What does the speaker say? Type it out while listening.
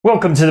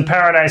Welcome to the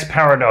Paradise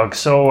Paradox.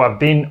 So I've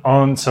been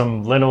on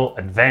some little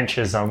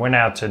adventures. I went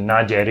out to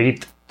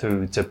Nayarit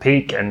to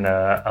peek and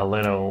a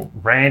little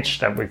ranch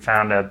that we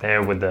found out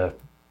there with a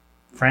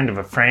friend of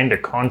a friend, a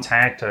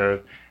contact,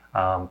 a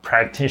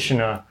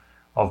practitioner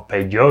of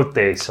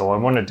Peyote. So I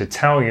wanted to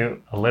tell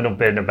you a little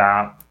bit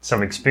about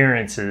some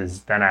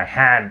experiences that I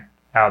had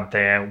out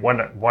there,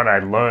 what I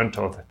learned,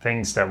 or the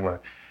things that were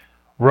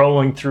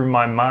rolling through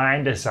my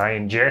mind as I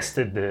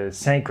ingested the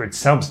sacred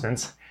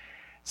substance.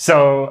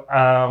 So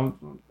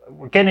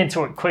we'll get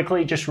into it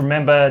quickly. Just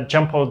remember,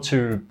 jump on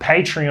to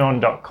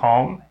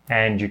patreon.com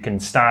and you can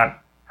start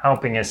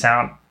helping us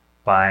out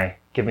by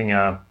giving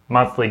a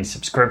monthly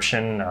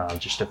subscription,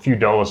 just a few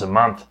dollars a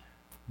month.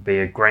 Be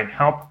a great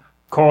help.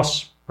 Of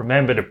course,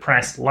 remember to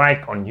press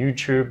like on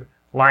YouTube,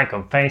 like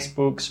on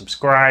Facebook,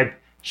 subscribe,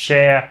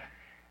 share,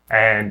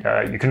 and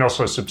you can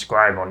also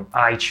subscribe on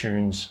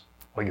iTunes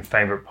or your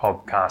favorite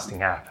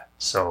podcasting app.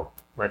 So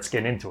let's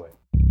get into it.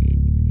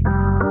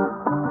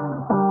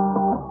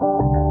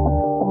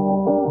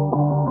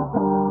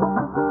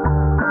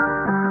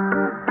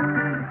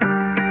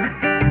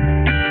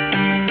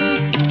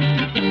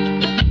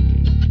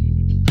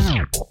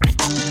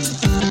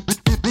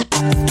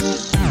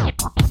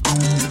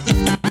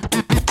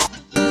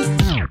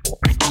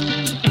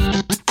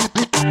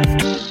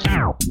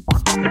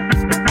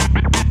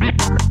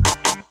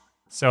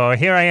 So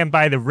here I am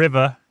by the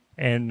river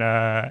in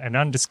an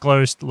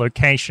undisclosed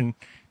location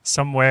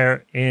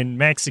somewhere in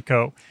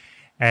Mexico.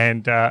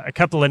 And a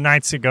couple of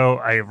days ago,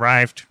 I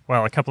arrived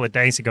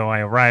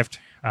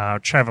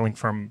traveling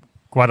from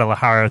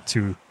Guadalajara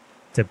to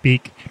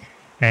Tepic,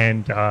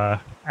 and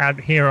out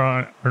here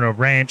on a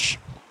ranch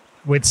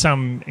with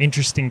some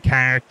interesting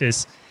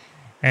characters.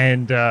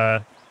 And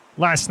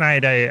last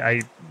night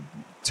I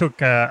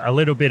took a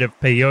little bit of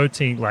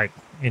peyote, like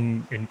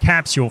in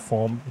capsule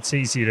form. It's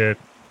easy to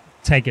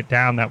take it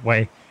down that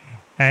way,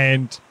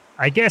 and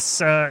I guess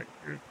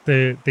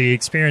the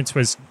experience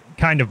was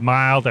kind of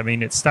mild. I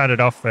mean, it started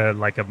off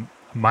like a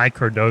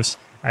microdose.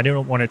 I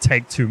didn't want to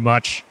take too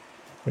much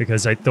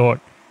because I thought,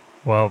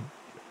 well,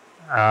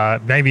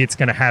 maybe it's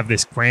going to have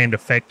this grand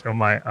effect on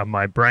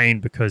my brain,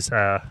 because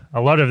a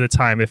lot of the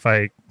time if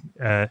I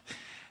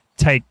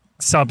take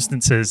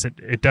substances,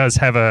 it does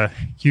have a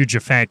huge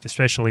effect,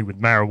 especially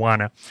with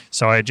marijuana.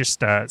 So I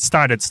just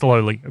started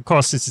slowly. Of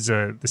course, this is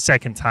the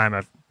second time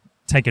I've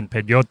taken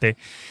peyote,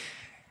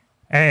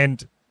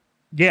 and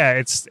yeah,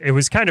 it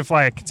was kind of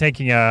like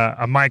taking a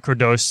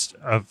microdose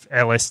of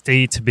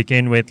LSD to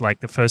begin with, like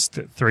the first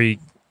 3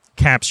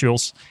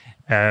 capsules.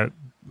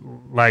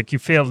 Like you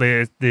feel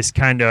this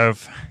kind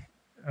of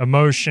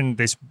emotion,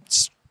 this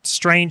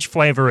strange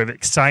flavor of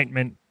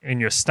excitement in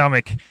your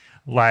stomach,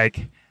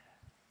 like,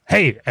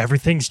 hey,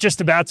 everything's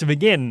just about to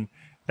begin,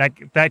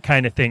 that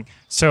kind of thing.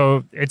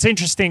 So it's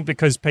interesting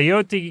because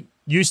peyote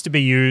used to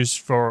be used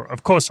for,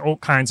 of course, all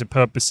kinds of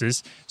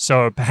purposes.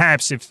 So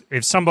perhaps if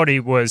somebody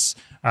was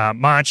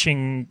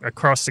marching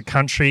across the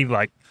country,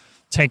 like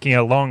taking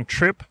a long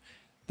trip,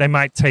 they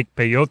might take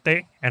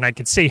peyote. And I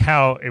could see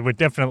how it would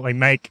definitely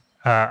make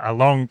a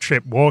long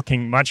trip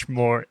walking much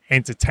more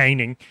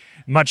entertaining,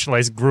 much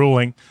less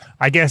grueling.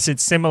 I guess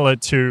it's similar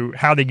to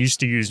how they used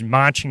to use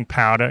marching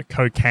powder,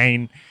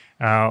 cocaine,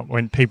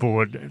 when people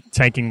were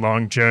taking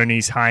long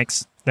journeys,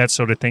 hikes, that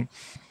sort of thing.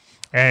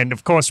 And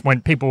of course, when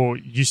people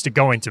used to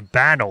go into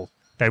battle,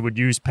 they would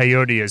use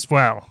peyote as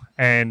well.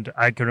 And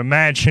I could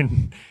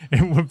imagine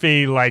it would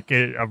be like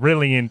a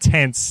really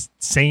intense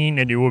scene,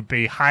 and it would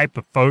be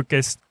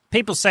hyper-focused.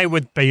 People say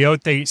with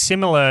peyote,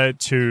 similar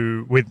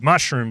to with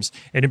mushrooms,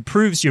 it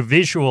improves your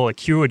visual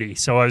acuity.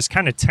 So I was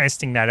kind of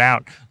testing that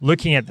out,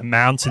 looking at the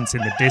mountains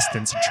in the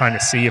distance and trying to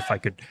see if I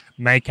could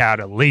make out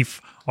a leaf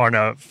on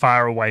a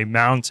faraway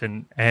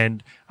mountain.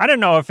 And I don't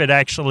know if it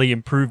actually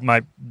improved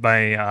my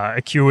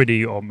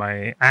acuity or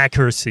my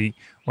accuracy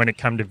when it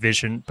came to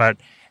vision, but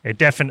it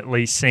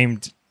definitely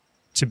seemed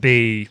to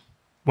be,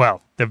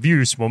 well, the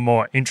views were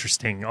more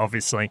interesting,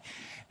 obviously.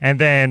 And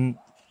then,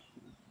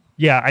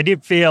 yeah, I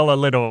did feel a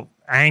little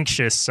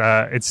anxious.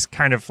 It's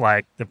kind of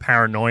like the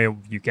paranoia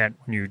you get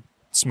when you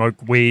smoke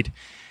weed.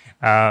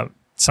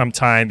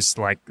 Sometimes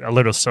like a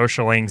little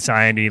social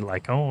anxiety,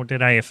 like, oh,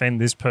 did I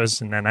offend this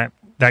person? And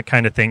that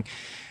kind of thing.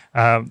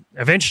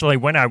 Eventually,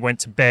 when I went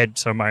to bed,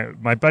 so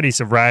my buddies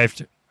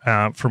arrived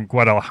from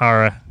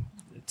Guadalajara,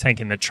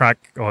 taking the truck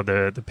or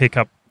the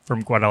pickup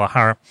from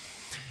Guadalajara.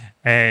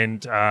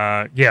 And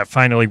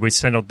finally we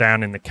settled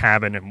down in the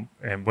cabin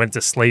and went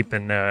to sleep.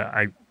 And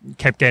I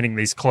kept getting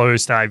these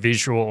closed eye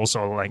visuals,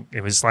 or like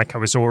it was like I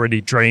was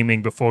already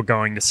dreaming before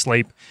going to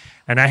sleep.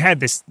 And I had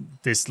this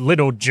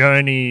little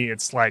journey.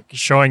 It's like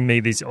showing me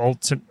these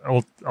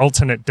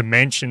alternate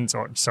dimensions,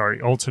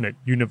 alternate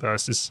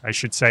universes, I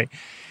should say,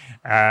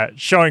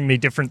 showing me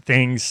different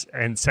things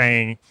and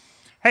saying,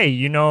 hey,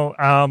 you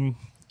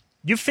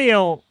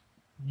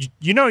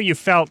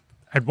felt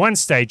at one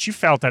stage you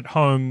felt at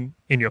home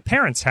in your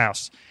parents'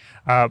 house.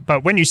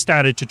 But when you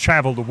started to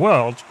travel the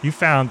world, you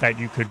found that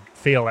you could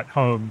feel at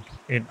home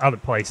in other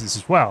places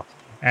as well.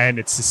 And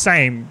it's the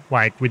same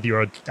like with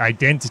your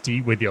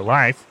identity, with your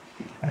life.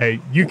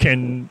 You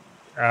can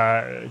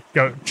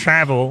go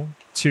travel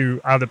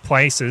to other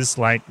places,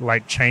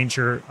 like change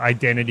your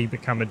identity,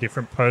 become a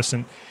different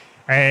person,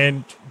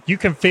 and you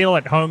can feel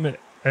at home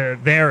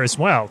there as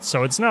well.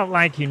 So it's not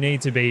like you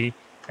need to be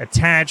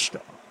attached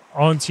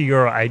onto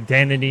your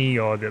identity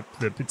or the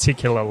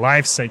particular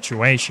life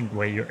situation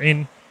where you're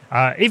in.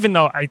 Even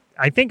though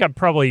I think I'm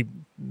probably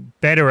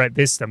better at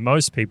this than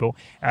most people,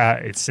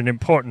 it's an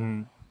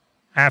important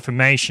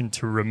affirmation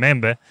to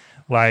remember.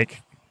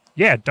 Like,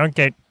 yeah, don't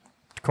get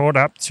caught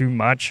up too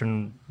much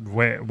and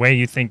where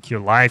you think your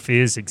life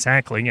is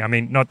exactly. I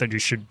mean, not that you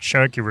should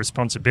shirk your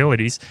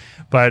responsibilities,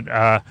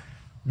 but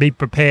be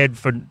prepared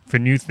for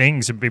new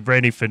things and be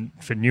ready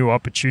for new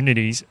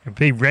opportunities and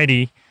be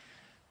ready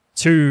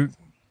to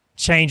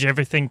change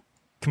everything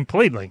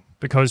completely,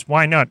 because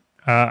why not?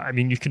 I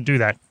mean, you can do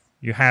that.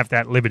 You have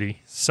that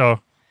liberty. So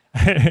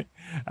it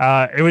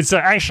was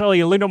actually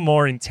a little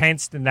more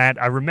intense than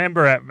that. I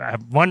remember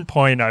at one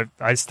point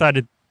I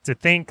started to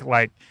think,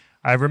 like,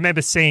 I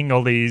remember seeing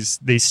all these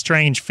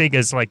strange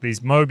figures, like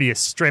these Mobius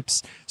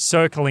strips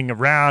circling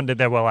around, and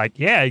they were like,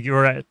 yeah,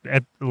 you're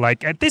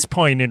at this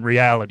point in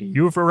reality,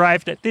 you've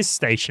arrived at this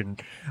station.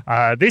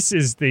 This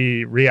is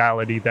the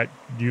reality that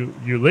you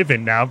live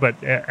in now,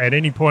 but at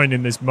any point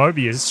in this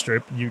Mobius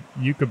strip,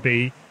 you could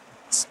be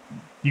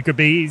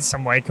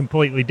some way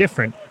completely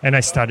different. And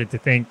I started to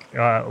think,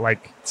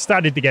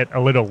 started to get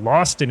a little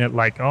lost in it,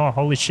 like, oh,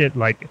 holy shit,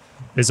 like,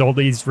 there's all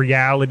these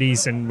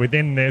realities, and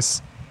within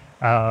this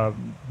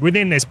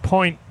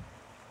point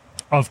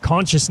of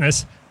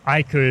consciousness,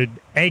 I could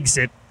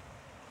exit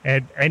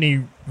at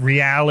any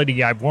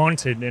reality I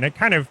wanted. And it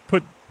kind of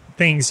put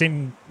things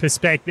in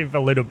perspective a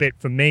little bit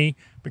for me,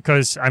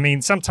 because, I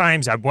mean,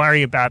 sometimes I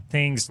worry about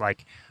things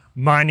like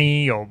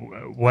money or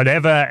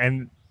whatever.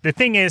 And the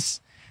thing is,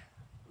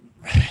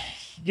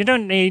 you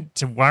don't need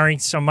to worry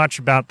so much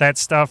about that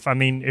stuff. I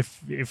mean,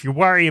 if you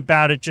worry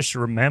about it, just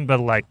remember,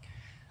 like,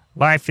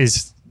 life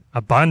is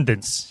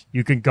abundance.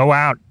 You can go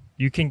out.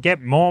 You can get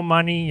more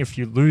money if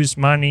you lose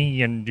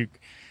money, and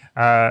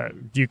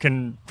you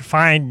can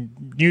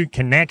find new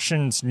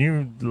connections,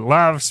 new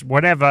loves,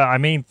 whatever. I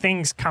mean,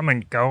 things come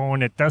and go,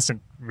 and it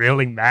doesn't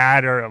really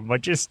matter. We're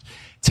just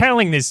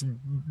telling this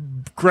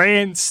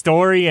grand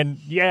story, and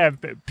yeah,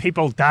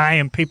 people die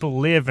and people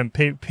live and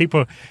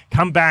people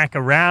come back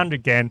around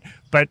again.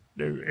 But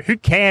who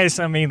cares?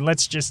 I mean,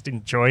 let's just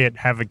enjoy it,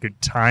 have a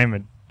good time,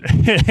 and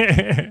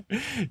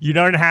you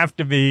don't have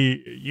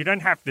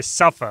to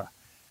suffer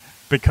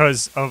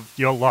because of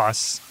your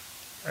loss.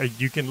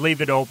 You can leave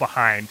it all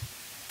behind.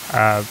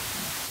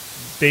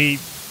 Be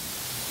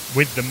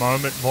with the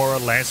moment, more or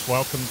less.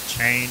 Welcome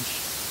change.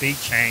 Be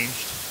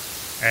changed.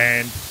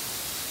 And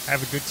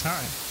have a good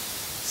time.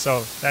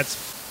 So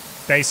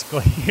that's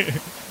basically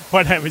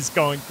what I was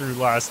going through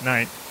last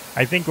night.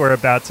 I think we're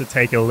about to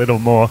take a little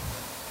more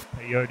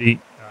peyote.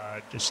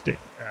 Just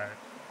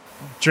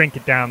drink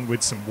it down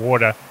with some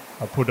water.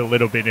 I'll put a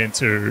little bit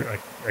into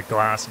a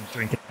glass and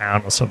drink it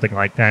down or something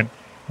like that.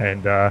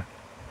 And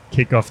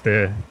kick off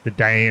the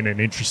day in an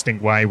interesting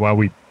way while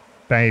we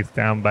bathe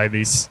down by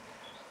this.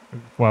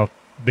 Well,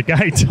 the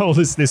guy told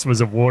us this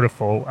was a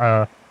waterfall,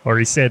 or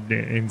he said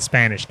in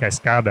Spanish,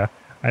 cascada.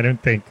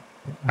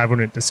 I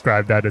wouldn't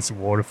describe that as a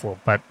waterfall,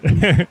 but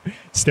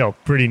still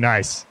pretty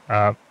nice.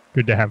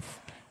 Good to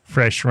have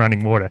fresh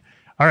running water.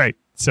 All right,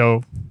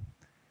 so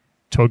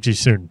talk to you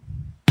soon.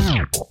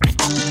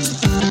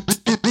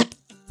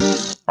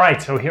 All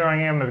right, so here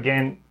I am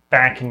again,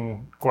 back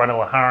in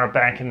Guadalajara,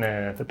 back in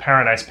the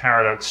Paradise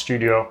Paradox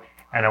studio,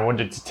 and I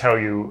wanted to tell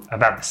you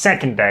about the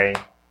second day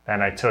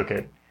that I took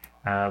it,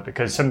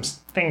 because some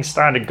things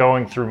started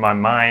going through my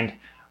mind.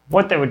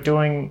 What they were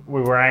doing,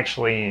 we were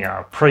actually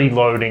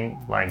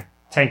preloading, like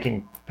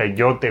taking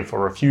peyote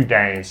for a few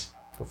days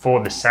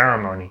before the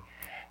ceremony.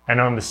 And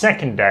on the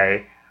second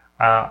day,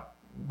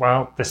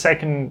 the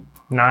second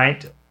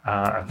night,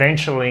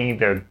 eventually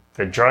the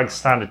drugs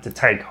started to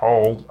take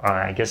hold,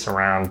 I guess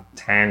around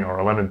 10 or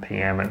 11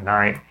 p.m. at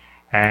night,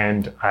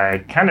 and I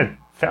kind of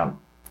felt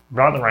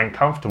rather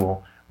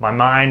uncomfortable. My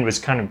mind was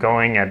kind of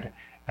going at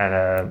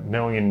a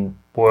million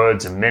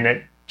words a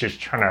minute,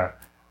 just trying to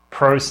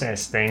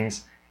process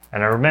things.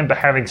 And I remember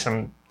having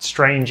some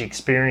strange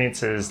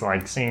experiences,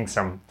 like seeing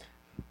some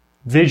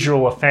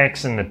visual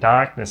effects in the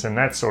darkness and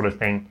that sort of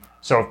thing.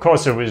 So, of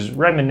course, it was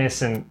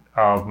reminiscent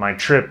of my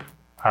trip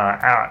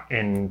out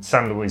in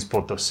San Luis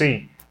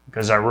Potosí,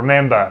 because I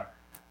remember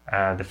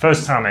the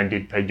first time I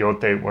did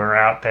peyote, we're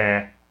out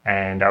there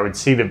and I would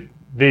see the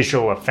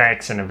visual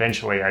effects, and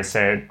eventually I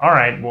said, all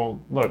right, well,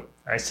 look,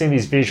 I see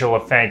these visual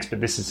effects, but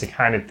this is the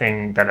kind of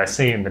thing that I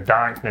see in the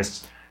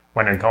darkness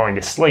when I'm going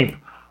to sleep.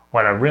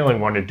 What I really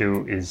want to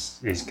do is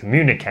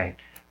communicate.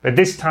 But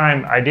this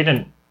time I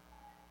didn't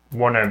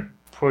want to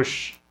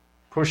push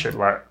it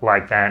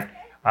like that.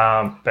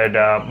 But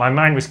my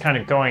mind was kind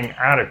of going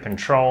out of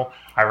control.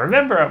 I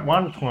remember at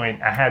one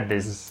point I had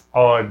this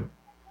odd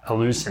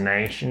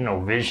hallucination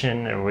or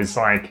vision. It was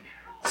like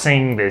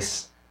seeing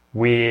this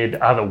weird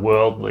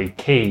otherworldly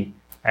key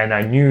And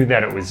I knew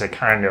that it was a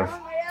kind of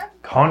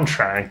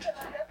contract.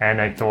 And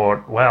I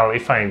thought, well,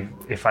 if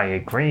I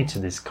agree to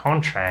this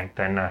contract,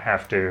 then I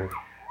have to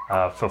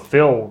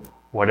fulfill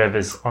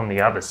whatever's on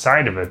the other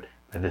side of it.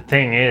 But the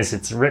thing is,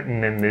 it's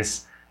written in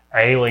this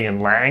alien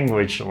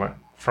language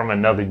from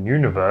another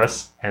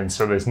universe, and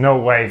so there's no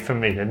way for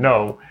me to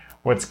know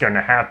what's going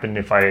to happen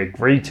if I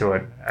agree to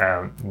it.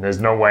 There's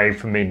no way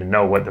for me to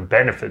know what the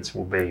benefits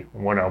will be,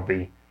 what I'll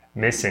be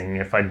missing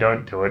if I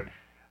don't do it.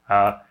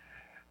 But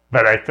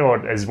I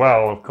thought as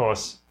well, of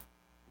course,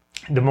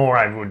 the more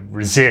I would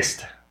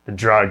resist the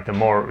drug, the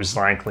more it was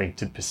likely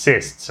to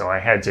persist. So I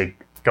had to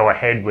go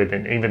ahead with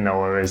it, even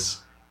though I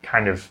was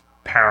kind of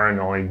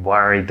paranoid,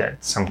 worried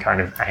that some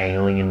kind of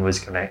alien was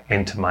going to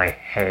enter my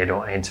head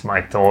or enter my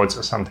thoughts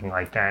or something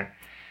like that.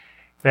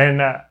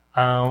 Then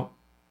I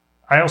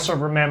also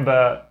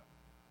remember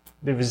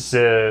there was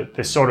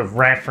this sort of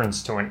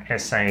reference to an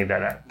essay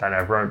that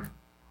I wrote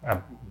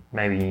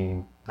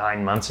maybe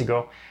 9 months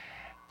ago,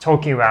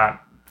 talking about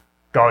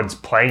God's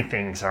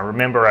playthings. I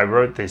remember I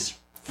wrote this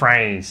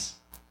phrase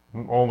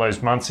all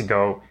those months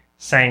ago,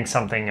 saying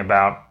something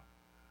about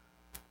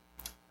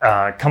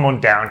come on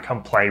down,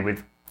 come play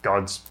with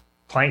God's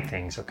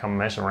playthings, or come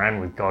mess around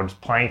with God's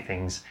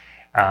playthings.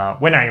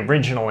 When I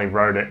originally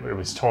wrote it, it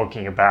was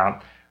talking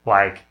about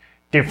like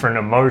different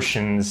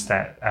emotions,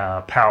 that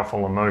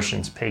powerful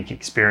emotions, peak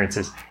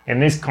experiences. In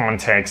this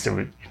context,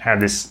 it had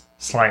this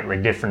slightly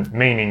different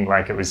meaning,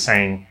 like it was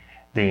saying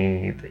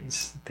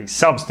these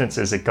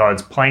substances are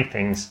God's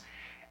playthings,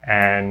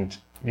 and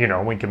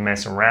we can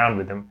mess around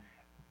with them.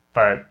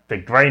 But the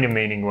greater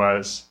meaning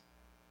was,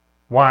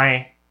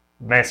 why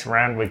mess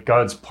around with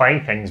God's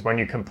playthings when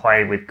you can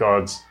play with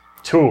God's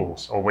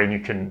tools, or when you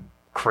can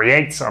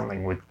create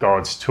something with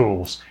God's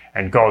tools?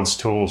 And God's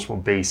tools will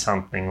be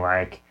something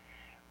like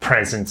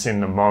presence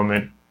in the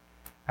moment,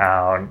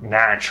 our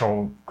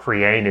natural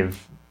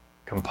creative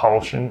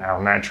compulsion,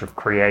 our natural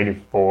creative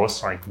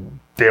force, like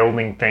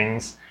building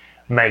things,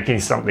 making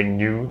something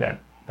new that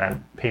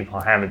people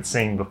haven't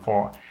seen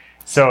before.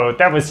 So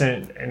that was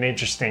an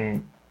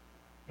interesting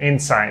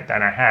insight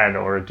that I had,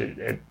 or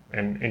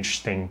an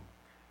interesting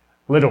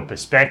little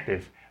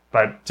perspective.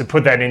 But to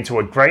put that into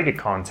a greater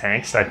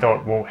context, I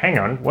thought, well, hang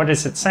on, what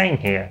is it saying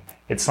here?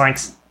 It's like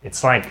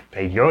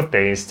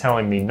peyote is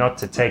telling me not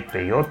to take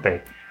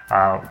peyote.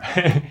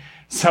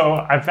 So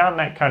I found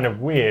that kind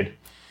of weird.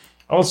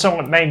 Also,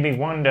 it made me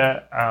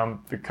wonder,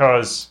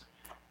 because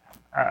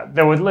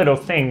there were little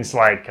things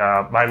like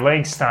my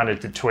legs started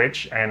to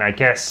twitch, and I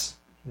guess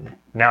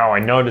now I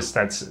notice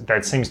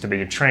that seems to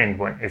be a trend.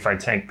 If I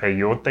take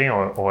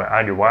peyote or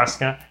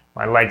ayahuasca,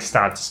 my legs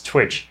start to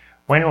twitch.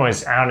 When I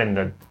was out in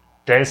the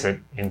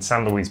desert in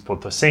San Luis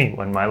Potosi,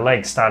 when my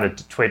legs started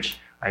to twitch,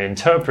 I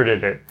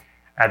interpreted it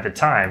at the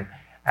time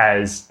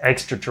as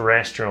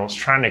extraterrestrials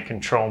trying to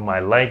control my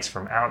legs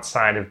from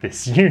outside of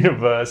this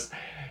universe,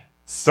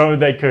 so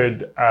they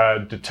could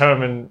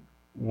determine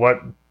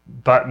what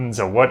buttons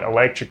or what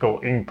electrical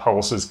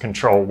impulses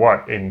control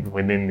what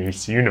within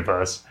this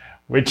universe.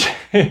 Which,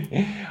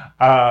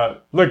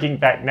 looking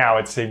back now,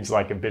 it seems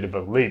like a bit of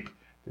a leap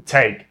to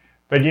take.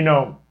 But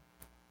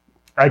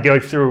I go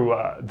through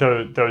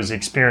those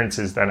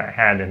experiences that I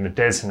had in the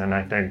desert, and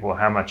I think, well,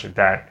 how much of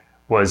that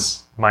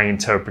was my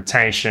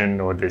interpretation,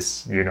 or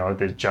this,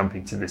 this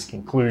jumping to this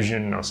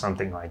conclusion or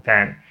something like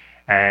that,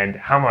 and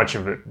how much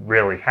of it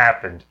really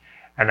happened.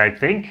 And I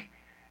think,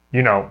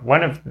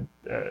 one of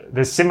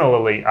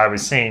similarly, I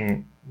was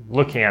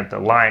looking at the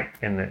light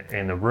in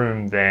the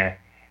room there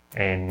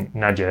in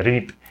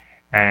Nayarit,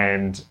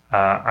 and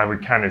I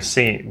would kind of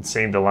see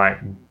the light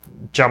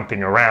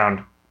jumping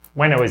around.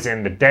 When I was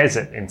in the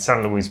desert in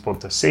San Luis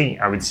Potosi,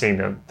 I would see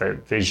the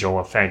visual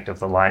effect of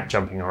the light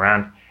jumping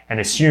around and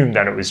assume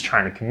that it was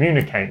trying to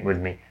communicate with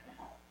me.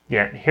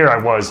 Yet here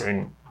I was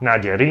in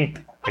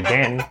Nayarit,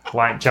 again,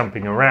 light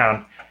jumping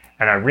around,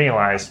 and I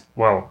realized,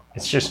 well,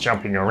 it's just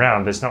jumping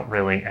around. There's not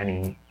really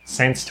any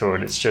sense to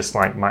it. It's just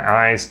like my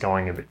eyes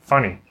going a bit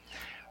funny.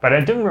 But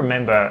I do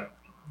remember,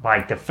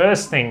 like, the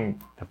first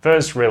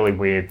really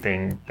weird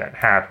thing that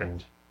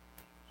happened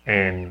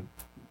in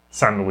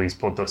San Luis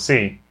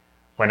Potosi,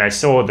 when I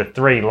saw the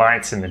 3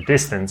 lights in the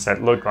distance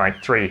that looked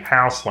like 3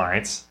 house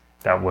lights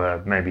that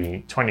were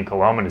maybe 20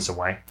 kilometers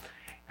away,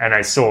 and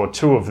I saw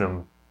 2 of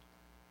them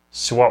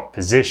swap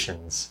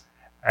positions.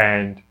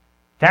 And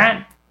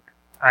that,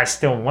 I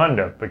still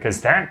wonder,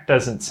 because that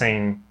doesn't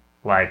seem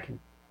like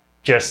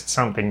just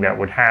something that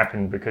would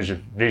happen because of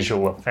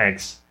visual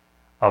effects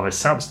of a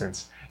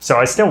substance. So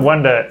I still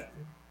wonder,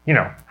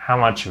 how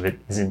much of it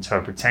is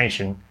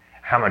interpretation,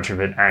 how much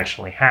of it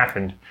actually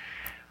happened.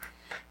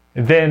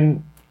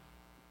 Then,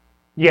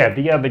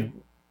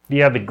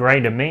 the other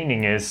greater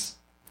meaning is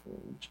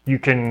you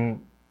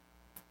can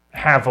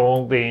have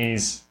all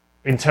these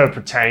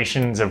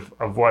interpretations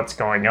of what's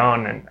going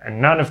on,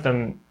 and none of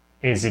them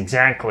is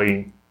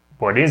exactly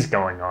what is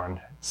going on.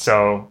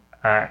 So,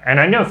 and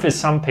I know for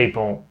some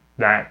people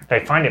that they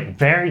find it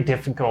very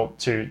difficult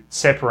to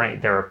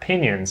separate their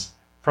opinions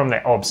from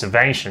their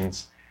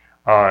observations.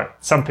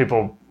 Some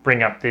people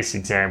bring up this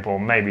example,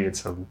 maybe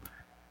it's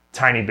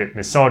tiny bit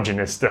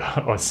misogynist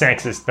or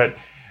sexist, but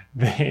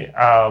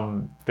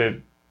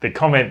the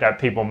comment that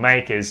people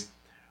make is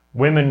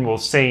women will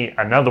see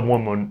another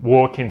woman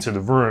walk into the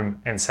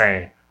room and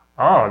say,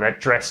 "Oh, that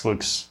dress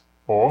looks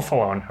awful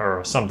on her,"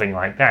 or something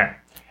like that.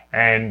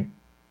 And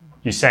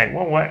you say,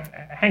 "Well,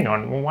 hang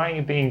on, well, why are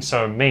you being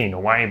so mean,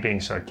 or why are you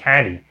being so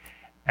catty?"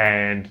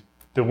 And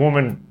the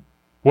woman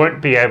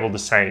won't be able to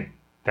say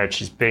that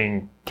she's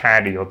being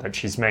catty or that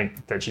she's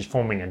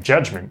forming a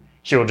judgment.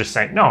 She'll just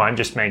say, "No, I'm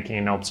just making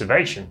an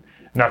observation,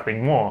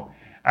 nothing more."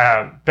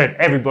 But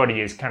everybody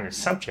is kind of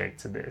subject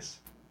to this,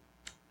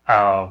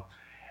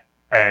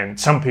 and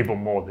some people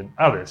more than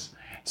others.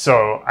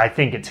 So I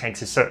think it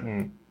takes a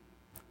certain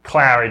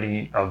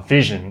clarity of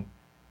vision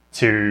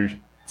to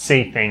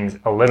see things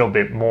a little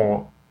bit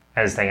more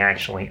as they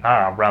actually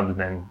are, rather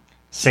than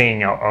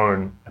seeing our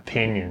own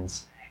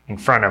opinions in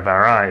front of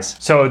our eyes.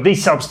 So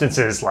these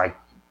substances like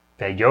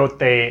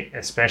Peyote,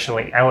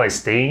 especially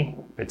LSD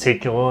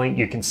particularly,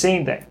 you can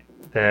see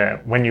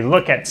that when you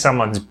look at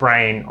someone's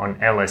brain on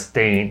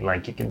LSD,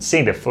 like you can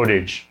see the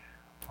footage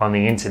on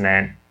the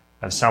internet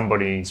of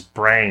somebody's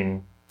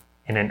brain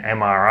in an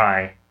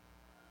MRI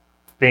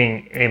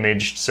being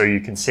imaged, so you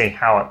can see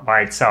how it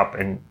lights up,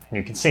 and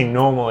you can see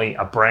normally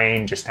a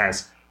brain just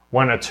has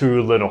one or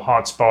two little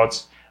hot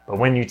spots, but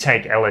when you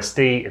take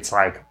LSD, it's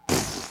like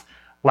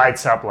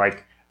lights up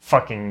like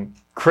fucking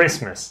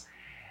Christmas.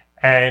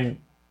 And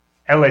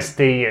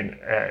LSD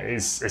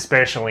is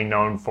especially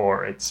known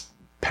for its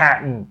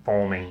pattern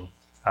forming,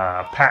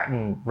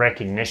 pattern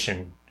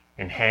recognition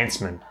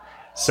enhancement.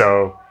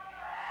 So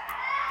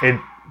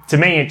to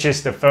me, it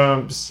just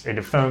affirmed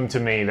to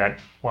me that,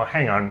 well,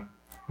 hang on,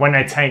 when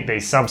I take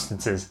these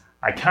substances,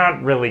 I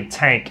can't really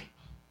take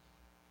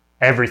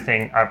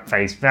everything at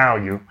face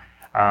value,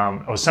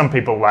 or some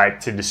people like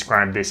to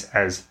describe this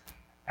as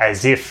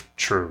if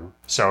true.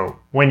 So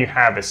when you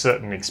have a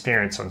certain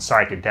experience on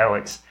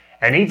psychedelics,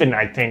 and even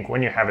I think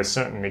when you have a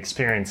certain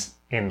experience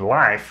in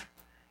life,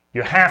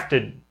 you have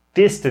to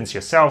distance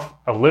yourself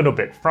a little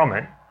bit from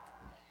it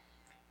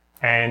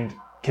and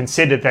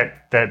consider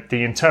that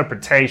the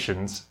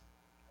interpretations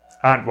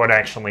aren't what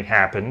actually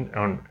happened,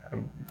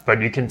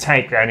 but you can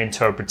take that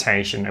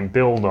interpretation and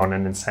build on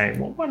it and say,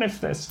 well, what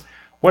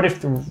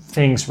if the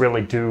things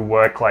really do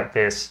work like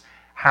this?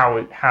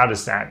 How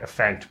does that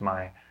affect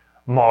my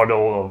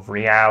model of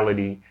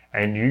reality?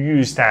 And you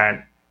use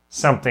that,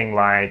 something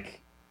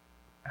like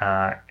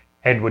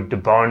Edward de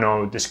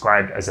Bono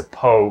described as a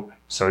POE.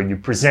 So you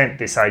present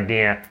this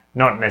idea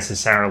not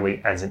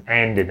necessarily as an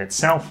end in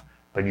itself,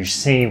 but you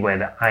see where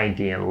the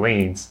idea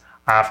leads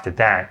after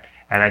that.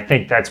 And I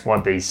think that's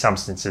what these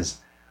substances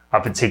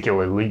are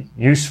particularly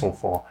useful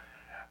for.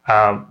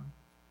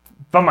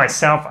 For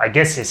myself, I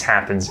guess this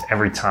happens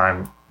every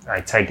time I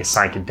take a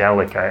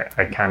psychedelic.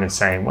 I kind of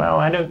say, well,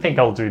 I don't think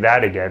I'll do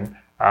that again.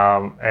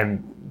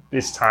 And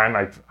this time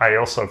I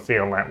also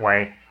feel that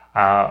way.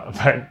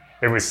 But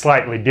it was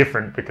slightly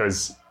different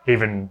because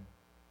even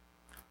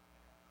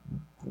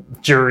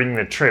during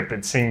the trip,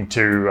 I seemed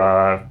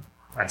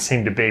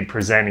to be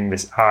presenting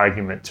this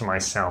argument to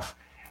myself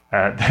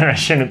that I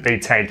shouldn't be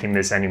taking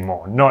this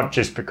anymore, not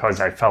just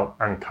because I felt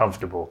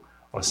uncomfortable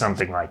or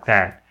something like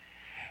that.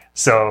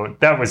 So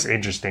that was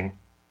interesting.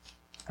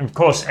 Of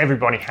course,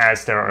 everybody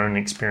has their own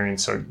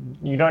experience, so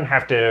you don't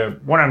have to,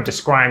 what I'm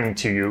describing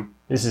to you,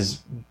 this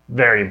is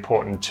very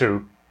important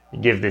too,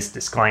 give this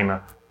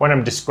disclaimer. What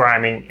I'm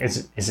describing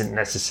isn't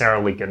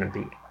necessarily going to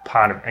be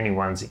part of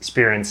anyone's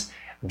experience.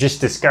 I'm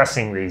just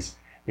discussing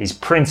these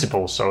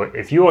principles. So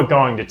if you are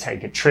going to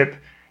take a trip,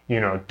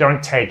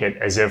 don't take it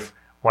as if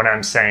what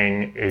I'm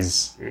saying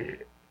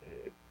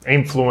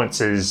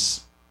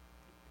influences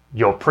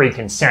your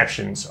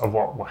preconceptions of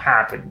what will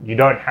happen. You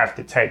don't have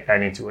to take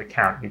that into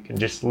account. You can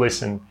just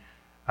listen,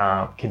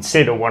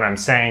 consider what I'm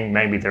saying.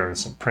 Maybe there are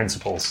some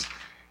principles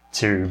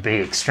to be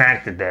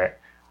extracted there,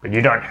 but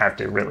you don't have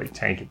to really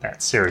take it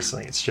that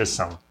seriously. It's just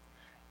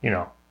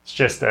it's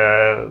just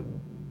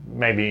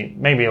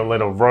maybe a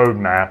little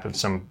roadmap of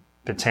some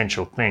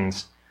potential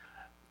things.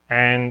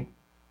 And,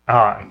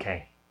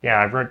 okay. Yeah,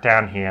 I wrote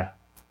down here,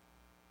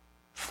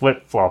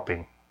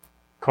 flip-flopping.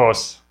 Of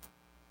course,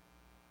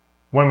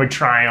 when we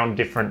try on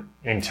different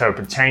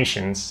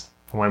interpretations,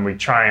 when we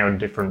try on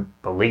different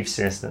belief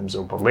systems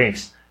or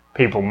beliefs,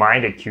 people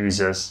might accuse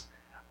us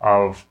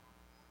of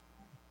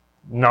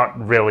not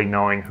really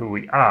knowing who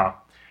we are.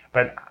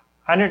 But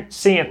I don't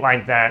see it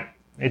like that.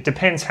 It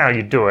depends how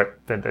you do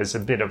it, that there's a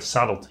bit of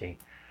subtlety.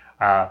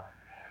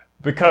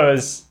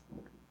 Because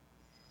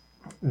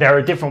there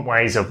are different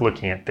ways of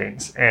looking at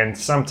things. And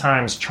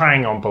sometimes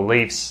trying on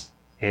beliefs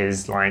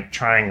is like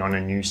trying on a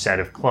new set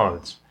of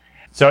clothes.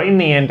 So in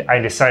the end, I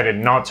decided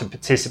not to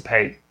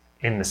participate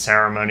in the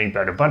ceremony,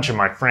 but a bunch of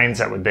my friends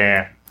that were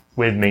there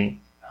with me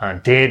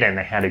did, and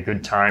they had a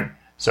good time.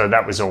 So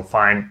that was all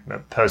fine.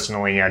 But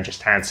personally, I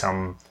just had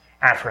some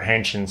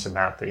apprehensions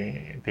about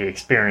the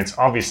experience.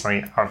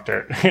 Obviously,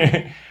 after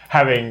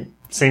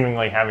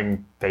seemingly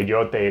having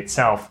Peyote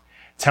itself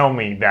tell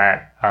me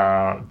that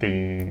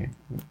the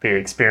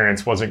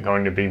experience wasn't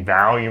going to be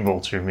valuable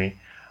to me,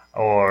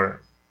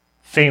 or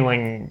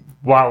feeling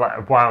while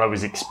I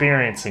was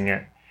experiencing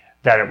it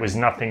that it was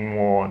nothing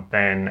more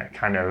than a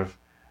kind of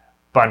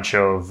bunch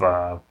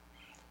of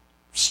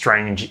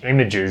strange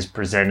images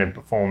presented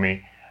before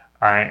me.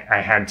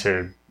 I had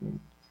to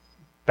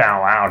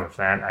bow out of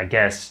that, I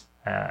guess,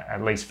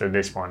 at least for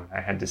this one.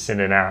 I had to sit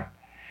it out.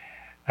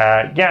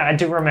 I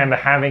do remember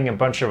having a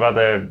bunch of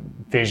other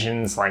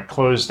visions, like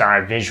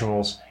closed-eye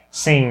visuals,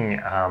 seeing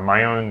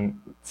my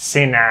own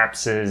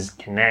synapses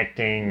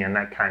connecting and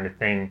that kind of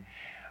thing.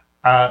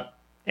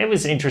 It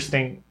was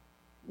interesting,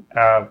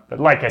 but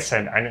like I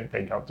said, I don't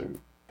think I'll do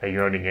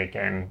peyote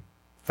again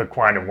for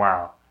quite a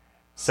while.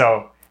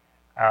 So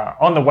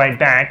on the way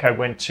back, I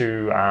went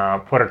to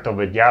Puerto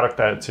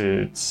Vallarta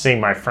to see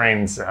my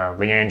friends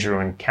Leandro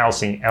and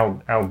Kelsey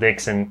L.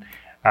 Dixon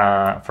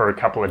for a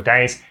couple of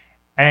days.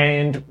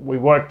 And we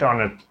worked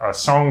on a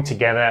song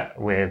together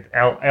with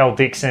L.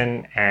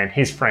 Dixon and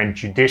his friend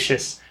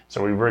Judicious.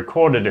 So we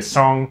recorded a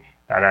song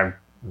that I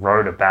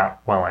wrote about,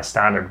 I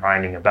started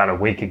writing about a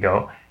week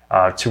ago,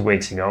 2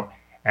 weeks ago.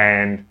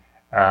 And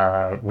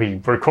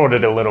we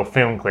recorded a little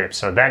film clip.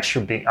 So that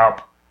should be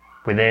up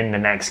within the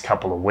next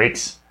couple of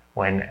weeks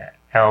when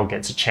L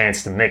gets a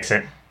chance to mix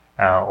it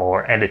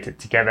or edit it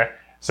together.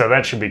 So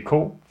that should be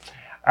cool.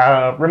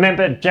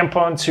 Remember, jump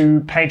on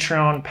to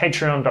Patreon,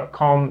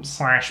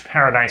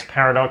 patreon.com/Paradise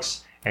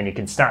Paradox, and you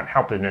can start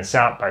helping us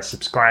out by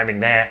subscribing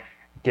there.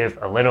 Give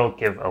a little,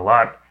 give a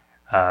lot.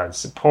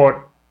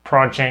 Support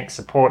projects,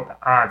 support the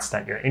arts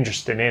that you're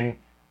interested in.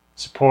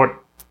 Support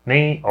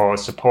me or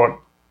support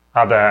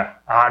other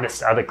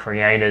artists, other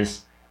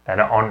creators that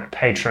are on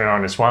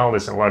Patreon as well.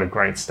 There's a lot of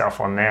great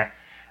stuff on there.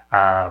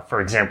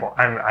 For example,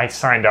 I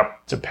signed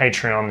up to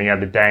Patreon the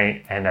other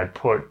day, and I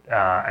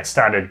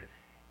started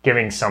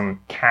giving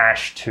some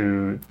cash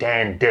to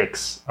Dan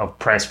Dix of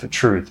Press for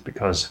Truth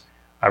because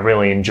I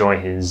really enjoy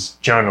his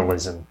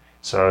journalism.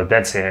 So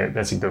that's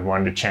a good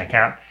one to check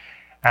out.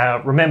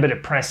 Remember to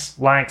press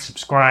like,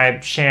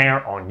 subscribe,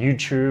 share on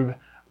YouTube,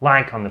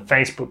 like on the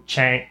Facebook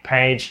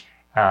page.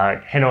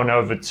 Head on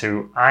over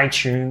to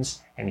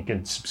iTunes, and you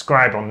can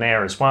subscribe on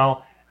there as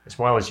well as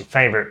your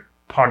favorite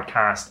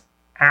podcast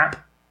app.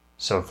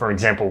 So, for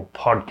example,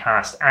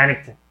 Podcast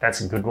Addict,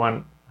 that's a good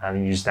one. I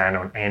use that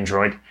on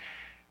Android.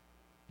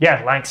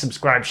 Like,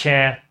 subscribe,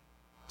 share.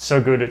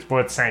 So good, it's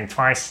worth saying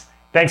twice.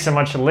 Thanks so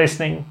much for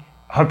listening.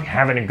 I hope you're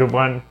having a good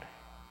one,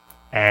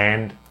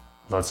 and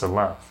lots of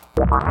love.